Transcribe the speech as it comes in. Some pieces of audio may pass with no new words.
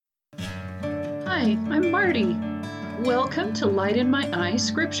Hi, I'm Marty. Welcome to Light in My Eye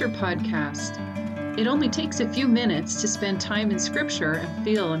Scripture Podcast. It only takes a few minutes to spend time in Scripture and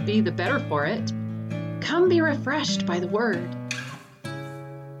feel and be the better for it. Come be refreshed by the Word.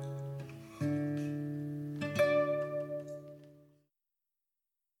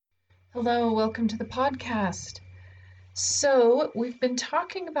 Hello, welcome to the podcast. So, we've been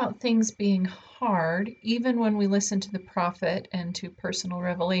talking about things being hard, even when we listen to the prophet and to personal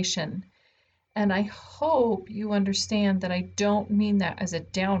revelation. And I hope you understand that I don't mean that as a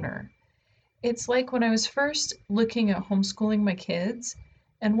downer. It's like when I was first looking at homeschooling my kids,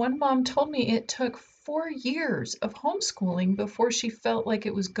 and one mom told me it took 4 years of homeschooling before she felt like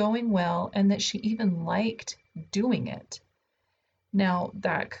it was going well and that she even liked doing it. Now,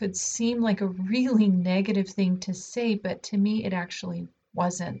 that could seem like a really negative thing to say, but to me, it actually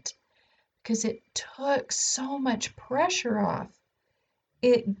wasn't, because it took so much pressure off.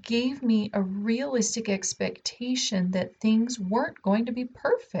 It gave me a realistic expectation that things weren't going to be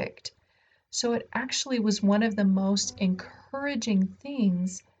perfect. So it actually was one of the most encouraging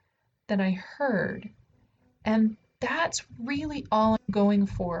things that I heard. And that's really all I'm going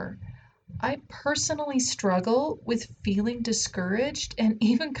for. I personally struggle with feeling discouraged and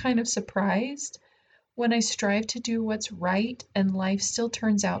even kind of surprised when I strive to do what's right and life still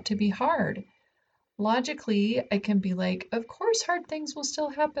turns out to be hard. Logically, I can be like, of course, hard things will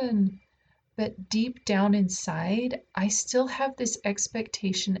still happen. But deep down inside, I still have this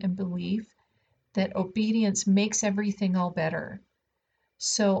expectation and belief that obedience makes everything all better.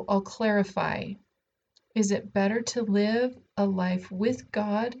 So I'll clarify. Is it better to live a life with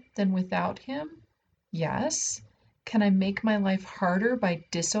God than without Him? Yes. Can I make my life harder by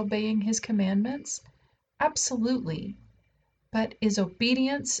disobeying His commandments? Absolutely. But is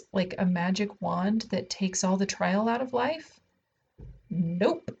obedience like a magic wand that takes all the trial out of life?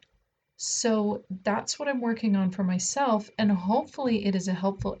 Nope. So that's what I'm working on for myself, and hopefully it is a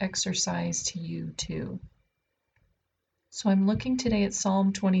helpful exercise to you too. So I'm looking today at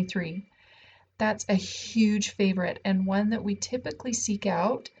Psalm 23. That's a huge favorite and one that we typically seek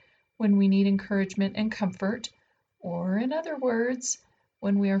out when we need encouragement and comfort, or in other words,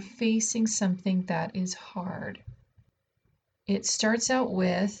 when we are facing something that is hard. It starts out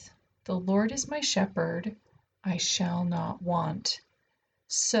with, "The Lord is my shepherd, I shall not want."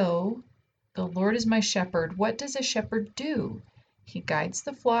 So, the Lord is my shepherd. What does a shepherd do? He guides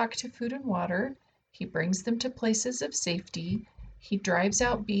the flock to food and water. He brings them to places of safety. He drives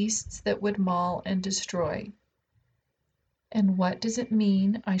out beasts that would maul and destroy. And what does it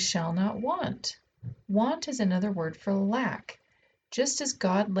mean, I shall not want? Want is another word for lack. Just as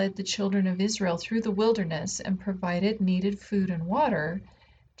God led the children of Israel through the wilderness and provided needed food and water,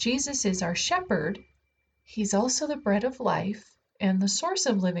 Jesus is our shepherd. He's also the bread of life and the source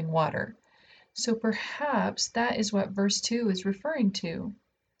of living water. So perhaps that is what verse 2 is referring to.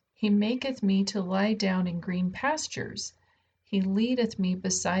 He maketh me to lie down in green pastures. He leadeth me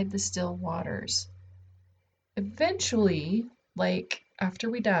beside the still waters. Eventually, like after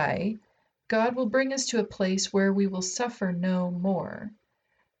we die, God will bring us to a place where we will suffer no more.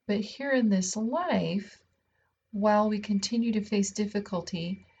 But here in this life, while we continue to face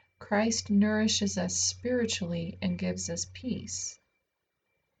difficulty, Christ nourishes us spiritually and gives us peace.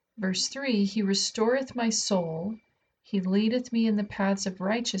 Verse 3, He restoreth my soul. He leadeth me in the paths of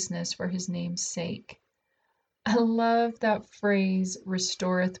righteousness for His name's sake. I love that phrase,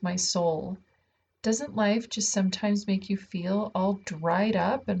 restoreth my soul. Doesn't life just sometimes make you feel all dried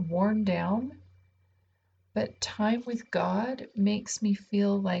up and worn down? But time with God makes me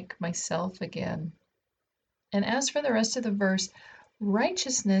feel like myself again. And as for the rest of the verse,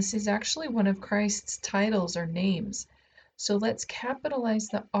 righteousness is actually one of Christ's titles or names. So let's capitalize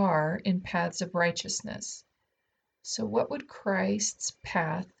the R in paths of righteousness. So what would Christ's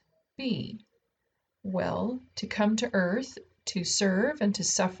path be? Well, to come to earth, to serve and to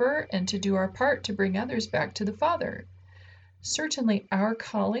suffer and to do our part to bring others back to the Father. Certainly our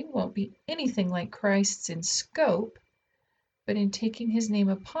calling won't be anything like Christ's in scope, but in taking His name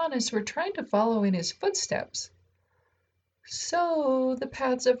upon us, we're trying to follow in His footsteps. So the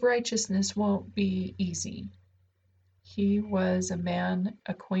paths of righteousness won't be easy. He was a man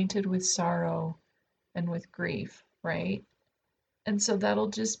acquainted with sorrow and with grief, right? And so that'll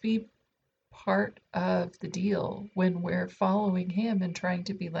just be part of the deal when we're following Him and trying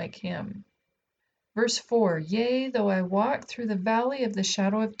to be like Him. Verse 4, Yea, though I walk through the valley of the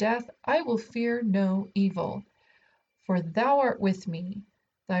shadow of death, I will fear no evil, for Thou art with me.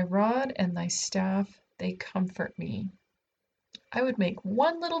 Thy rod and Thy staff, they comfort me. I would make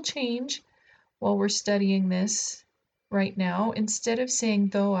one little change while we're studying this right now. Instead of saying,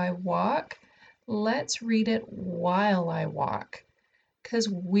 though I walk, Let's read it while I walk, because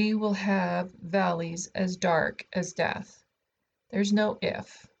we will have valleys as dark as death. There's no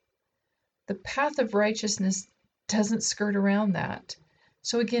if. The path of righteousness doesn't skirt around that.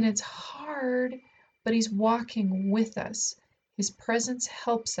 So again, it's hard, but he's walking with us. His presence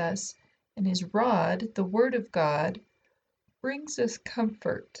helps us, and his rod, the word of God, brings us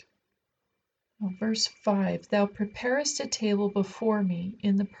comfort. Well, verse 5, Thou preparest a table before me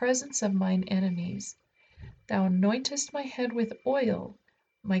in the presence of mine enemies. Thou anointest my head with oil,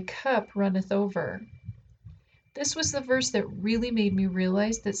 my cup runneth over. This was the verse that really made me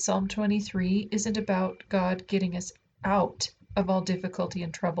realize that Psalm 23 isn't about God getting us out of all difficulty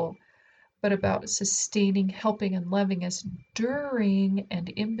and trouble, but about sustaining, helping, and loving us during and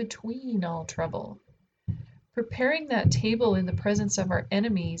in between all trouble. Preparing that table in the presence of our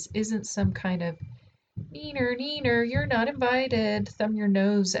enemies isn't some kind of neener, you're not invited, thumb your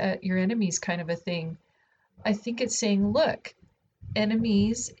nose at your enemies kind of a thing. I think it's saying, look,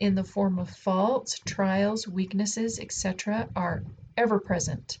 enemies in the form of faults, trials, weaknesses, etc. are ever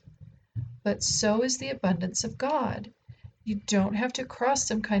present. But so is the abundance of God. You don't have to cross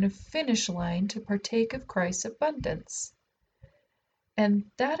some kind of finish line to partake of Christ's abundance.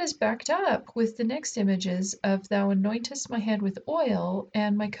 And that is backed up with the next images of Thou anointest my head with oil,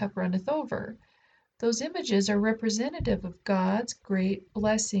 and my cup runneth over. Those images are representative of God's great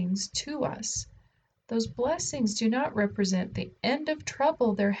blessings to us. Those blessings do not represent the end of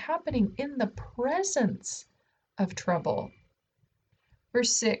trouble. They're happening in the presence of trouble.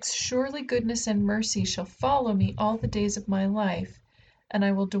 Verse 6, Surely goodness and mercy shall follow me all the days of my life, and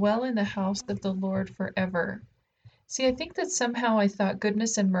I will dwell in the house of the Lord forever. See, I think that somehow I thought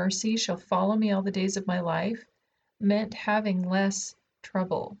goodness and mercy shall follow me all the days of my life meant having less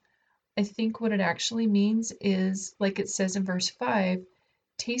trouble. I think what it actually means is, like it says in verse 5,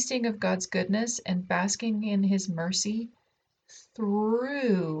 tasting of God's goodness and basking in his mercy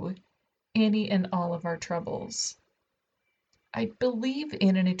through any and all of our troubles. I believe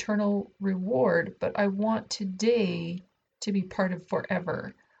in an eternal reward, but I want today to be part of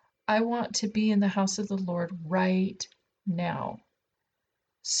forever. I want to be in the house of the Lord right now.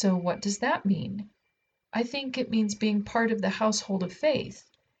 So what does that mean? I think it means being part of the household of faith,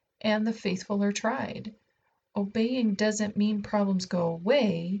 and the faithful are tried. Obeying doesn't mean problems go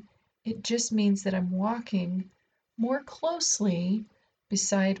away. It just means that I'm walking more closely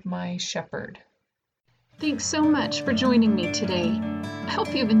beside my shepherd. Thanks so much for joining me today. I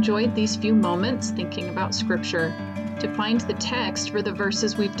hope you've enjoyed these few moments thinking about Scripture. To find the text for the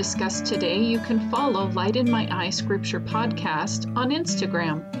verses we've discussed today, you can follow Light in My Eye Scripture Podcast on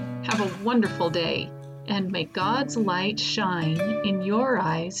Instagram. Have a wonderful day, and may God's light shine in your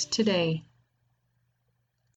eyes today.